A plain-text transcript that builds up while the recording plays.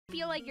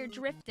feel like you're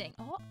drifting.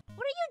 Oh, what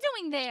are you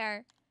doing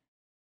there?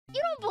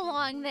 You don't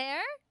belong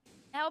there.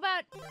 How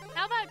about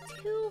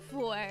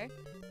 2-4?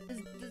 Does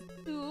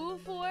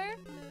 2-4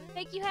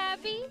 make you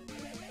happy?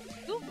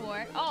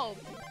 2-4. Oh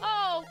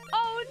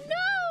no!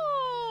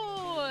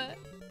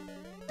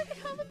 Look at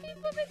all the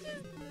people that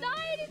just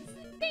died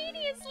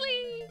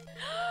instantaneously.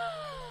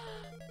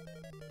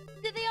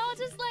 Did they all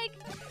just like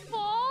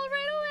fall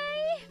right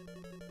away?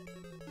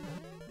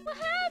 What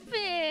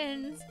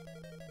happened?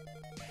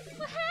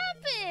 What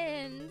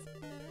happened?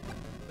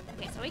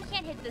 Okay, so we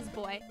can't hit this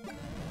boy.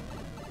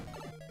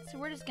 So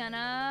we're just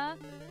gonna...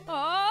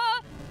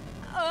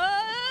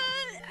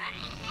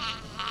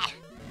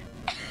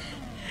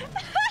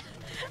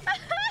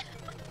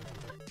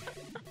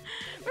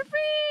 We're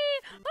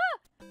free!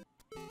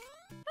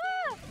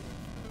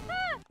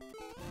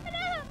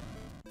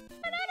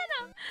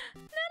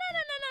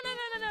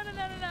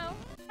 No.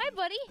 Hi,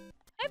 buddy.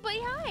 Hi,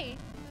 buddy. Hi.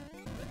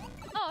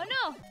 Oh,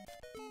 no.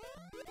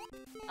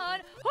 Oh,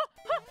 no.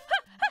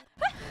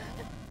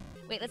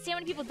 Wait, let's see how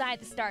many people die at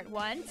the start.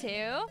 1,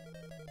 2,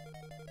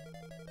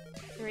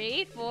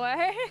 3,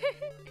 4.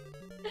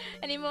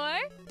 Any more?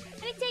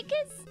 Any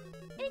takers?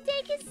 Any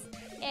takers?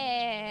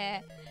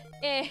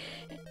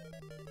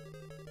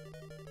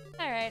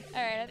 Alright,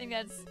 I think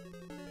that's...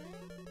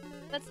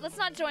 Let's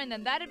not join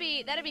them. That'd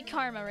be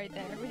karma right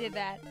there if we did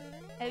that.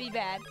 That'd be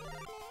bad.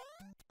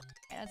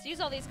 Alright, let's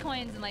use all these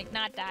coins and like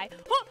not die.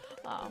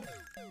 Oh.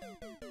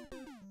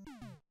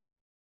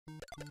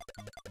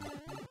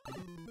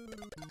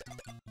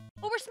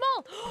 Oh, we're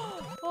small!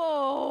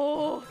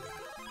 Oh!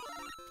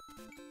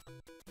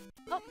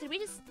 Oh, did we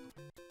just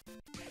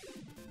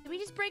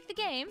break the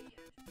game?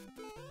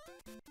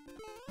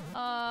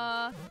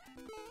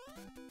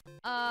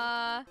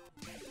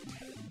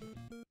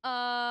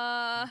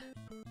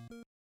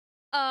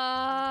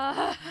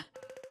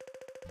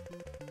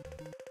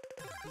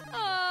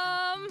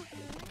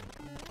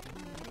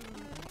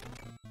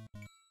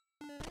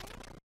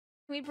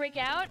 Can we break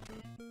out?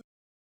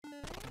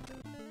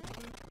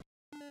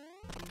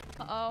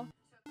 Uh-oh.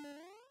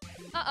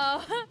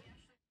 Uh-oh.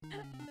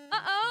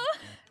 Uh-oh.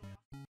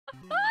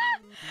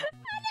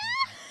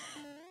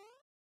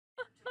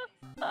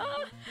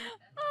 Oh no!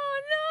 Oh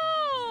no!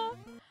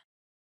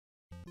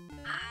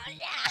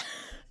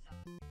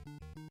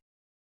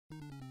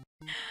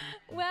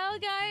 Well,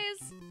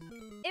 guys,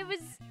 it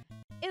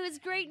was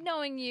great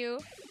knowing you.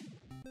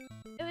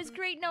 It was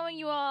great knowing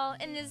you all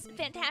in this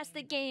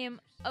fantastic game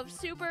of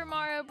Super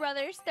Mario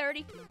Brothers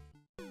 30.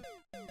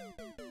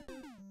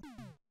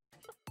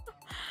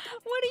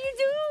 What do you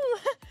do?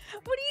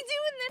 What do you do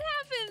when that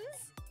happens?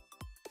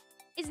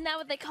 Isn't that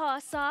what they call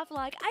a soft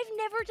lock? I've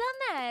never done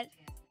that.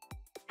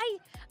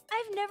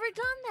 I've never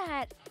done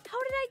that. How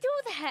did I do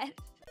that?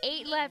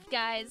 8 left,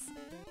 guys.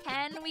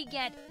 Can we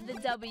get the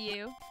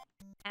W?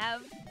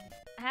 Have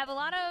a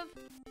lot of,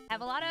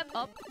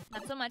 oh,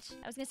 not so much.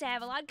 I was gonna say I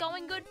have a lot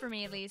going good for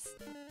me at least.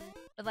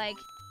 But like,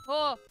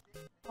 oh,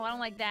 I don't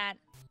like that.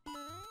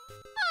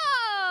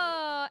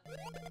 Oh!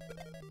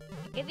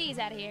 Get these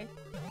out of here.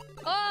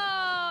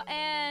 Oh,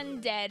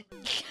 and dead.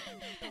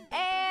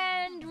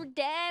 And we're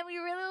dead. We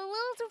were a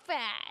little too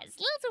fast.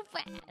 A little too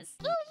fast.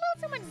 A little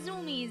too much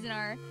zoomies in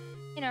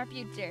our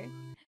future.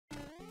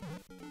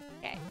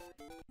 Okay.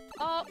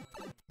 Oh,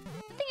 the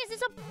thing is,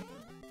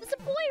 there's a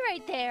boy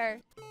right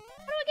there.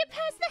 How do I get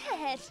past that?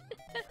 How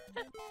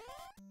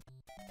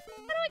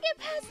do I get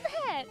past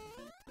that?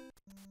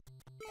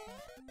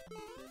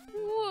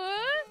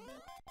 What?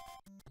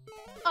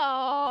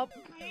 Oh.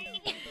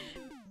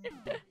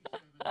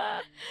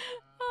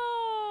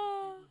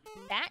 Oh.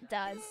 That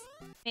does.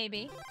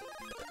 Maybe.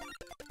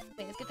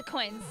 Wait, let's get the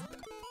coins.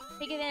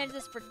 Take advantage of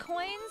this for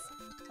coins.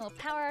 We'll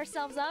power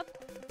ourselves up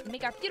and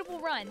make our beautiful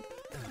run.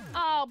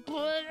 Oh,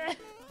 bleh.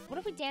 What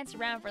if we dance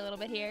around for a little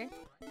bit here?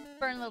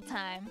 Burn a little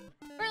time.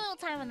 Burn a little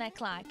time on that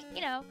clock.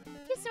 You know,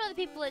 give some other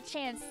people a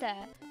chance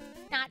to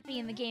not be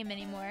in the game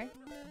anymore.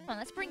 Come on,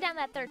 let's bring down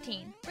that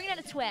 13. Bring it down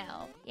to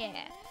 12.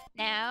 Yeah.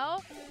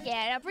 Now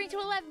bring it to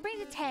 11. Bring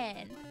it to 10.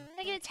 Can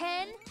I get a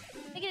 10?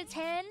 Can I get a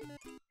 10?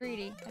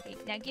 Greedy. Okay,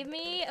 now give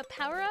me a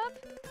power up.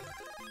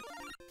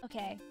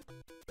 Okay.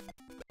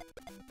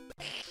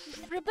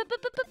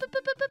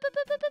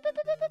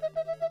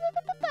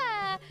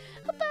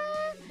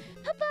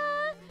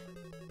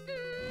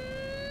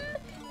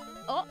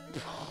 Oh.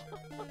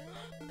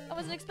 I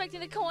wasn't expecting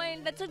the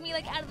coin. That took me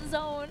like out of the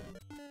zone.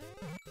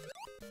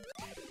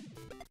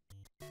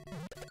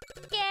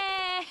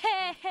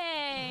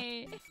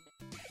 Yay!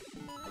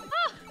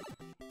 Oh.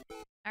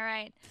 All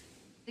right.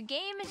 The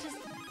game is just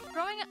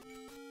throwing up.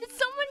 Did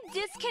someone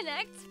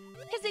disconnect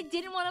because they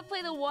didn't want to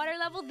play the water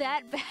level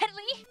that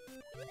badly?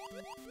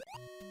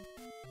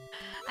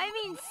 I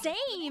mean,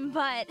 same,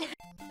 but...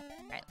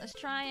 Alright, let's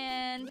try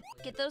and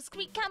get those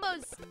squeak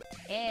combos.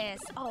 Yes.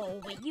 Oh,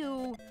 wait,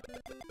 you...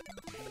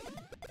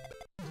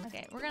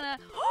 Okay, we're gonna...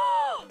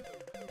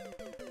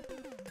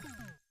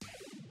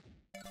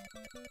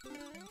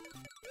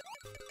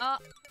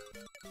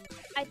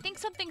 I think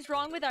something's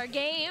wrong with our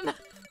game.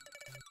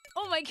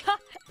 Oh my god.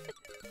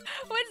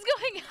 What's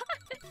going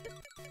on?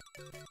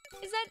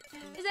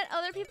 that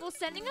other people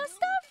sending us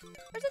stuff?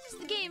 Or is that just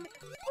the game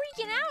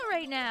freaking out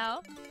right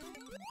now?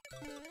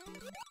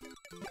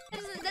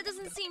 That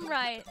doesn't seem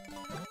right.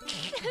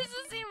 That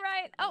doesn't seem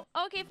right. Oh,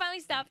 okay, finally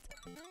stopped.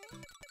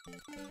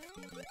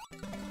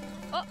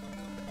 Oh.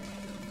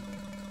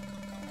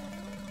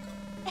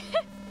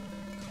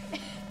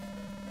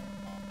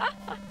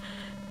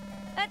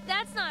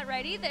 That's not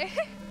right either.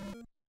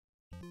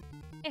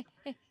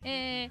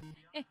 Man,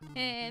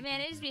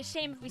 it'd just be a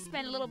shame if we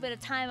spend a little bit of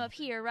time up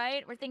here,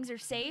 right? Where things are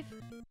safe.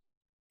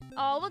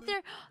 Oh, look, they're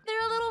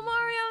a little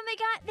Mario and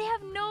they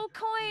have no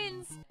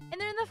coins. And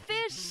they're in the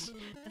fish.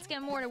 Let's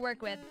get more to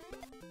work with.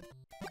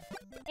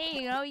 There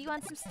you go. You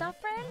want some stuff,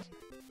 friend?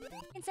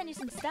 I can send you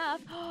some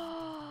stuff.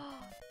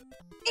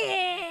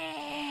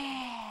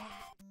 Yeah!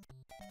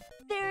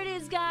 There it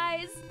is,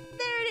 guys.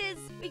 There it is.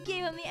 We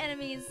gave them the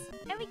enemies.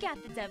 And we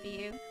got the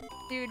W.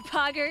 Dude,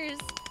 poggers.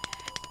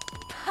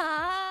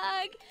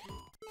 Pog.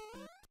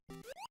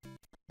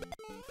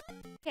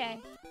 Okay.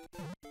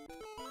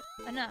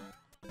 Enough.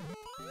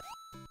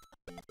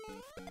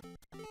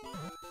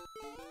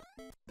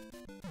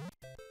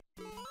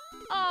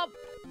 Oh.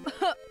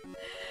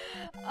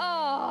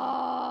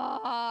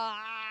 Oh.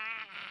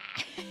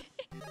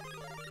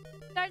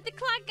 Start the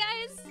clock,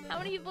 guys. How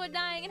many people are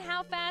dying and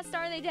how fast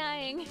are they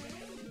dying?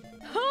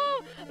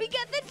 Oh, we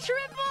got the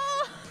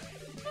triple.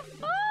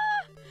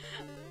 Oh.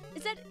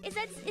 Is that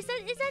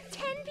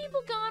 10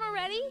 people gone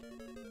already?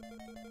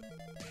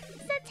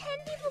 Is that 10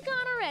 people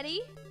gone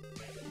already?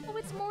 Oh,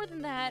 it's more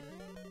than that.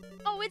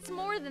 Oh, it's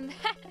more than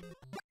that.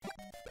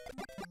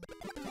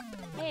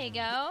 There you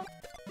go.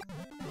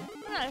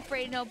 I'm not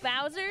afraid of no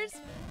Bowsers.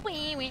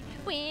 Wee wee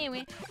wee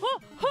wee. Oh,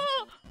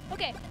 oh.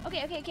 Okay,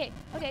 take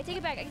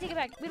it back. I can take it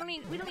back. We don't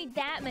need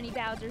that many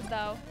Bowsers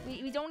though.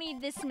 We don't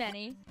need this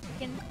many. We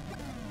can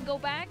go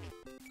back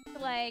to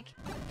like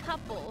a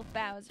couple of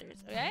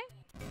Bowsers, okay?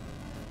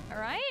 All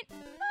right.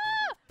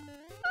 Ah!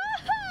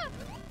 Ah!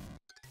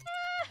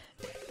 Ah!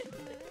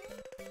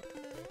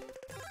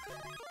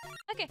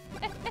 Okay.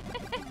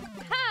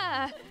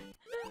 Ha!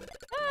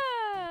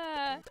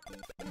 Ah!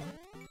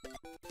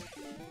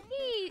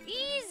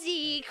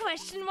 Easy?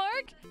 Question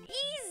mark?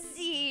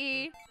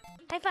 Easy.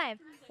 High five.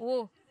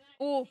 Whoa.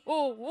 Oh,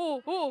 oh,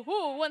 oh, oh,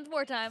 oh. One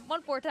more time.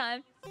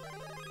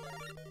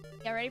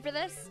 Y'all ready for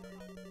this?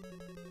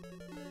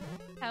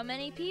 How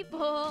many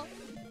people?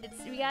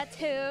 We got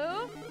 2.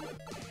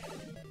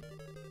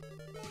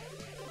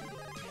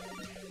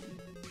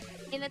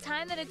 In the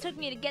time that it took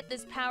me to get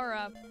this power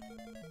up,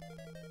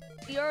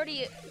 we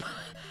already...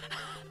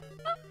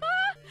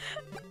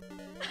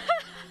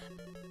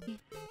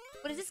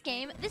 What is this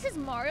game? This is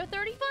Mario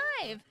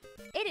 35.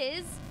 It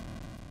is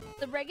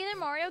the regular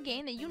Mario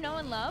game that you know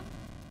and love,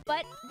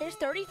 but there's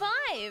 35.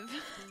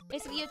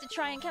 Basically, you have to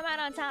try and come out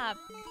on top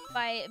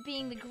by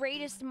being the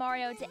greatest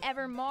Mario to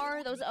ever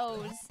mar those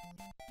O's.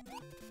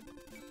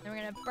 And we're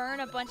gonna burn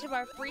a bunch of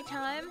our free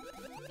time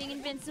being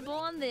invincible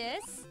on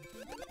this.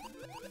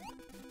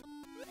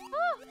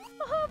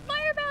 Oh,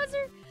 Fire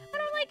Bowser! I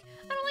don't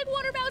like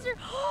Water Bowser.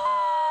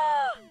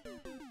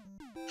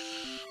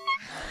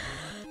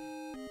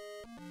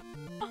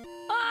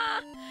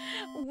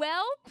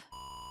 Well,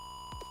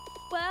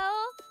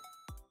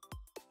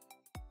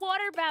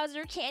 Water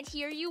Bowser can't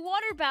hear you.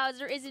 Water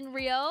Bowser isn't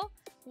real.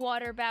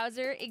 Water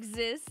Bowser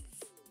exists.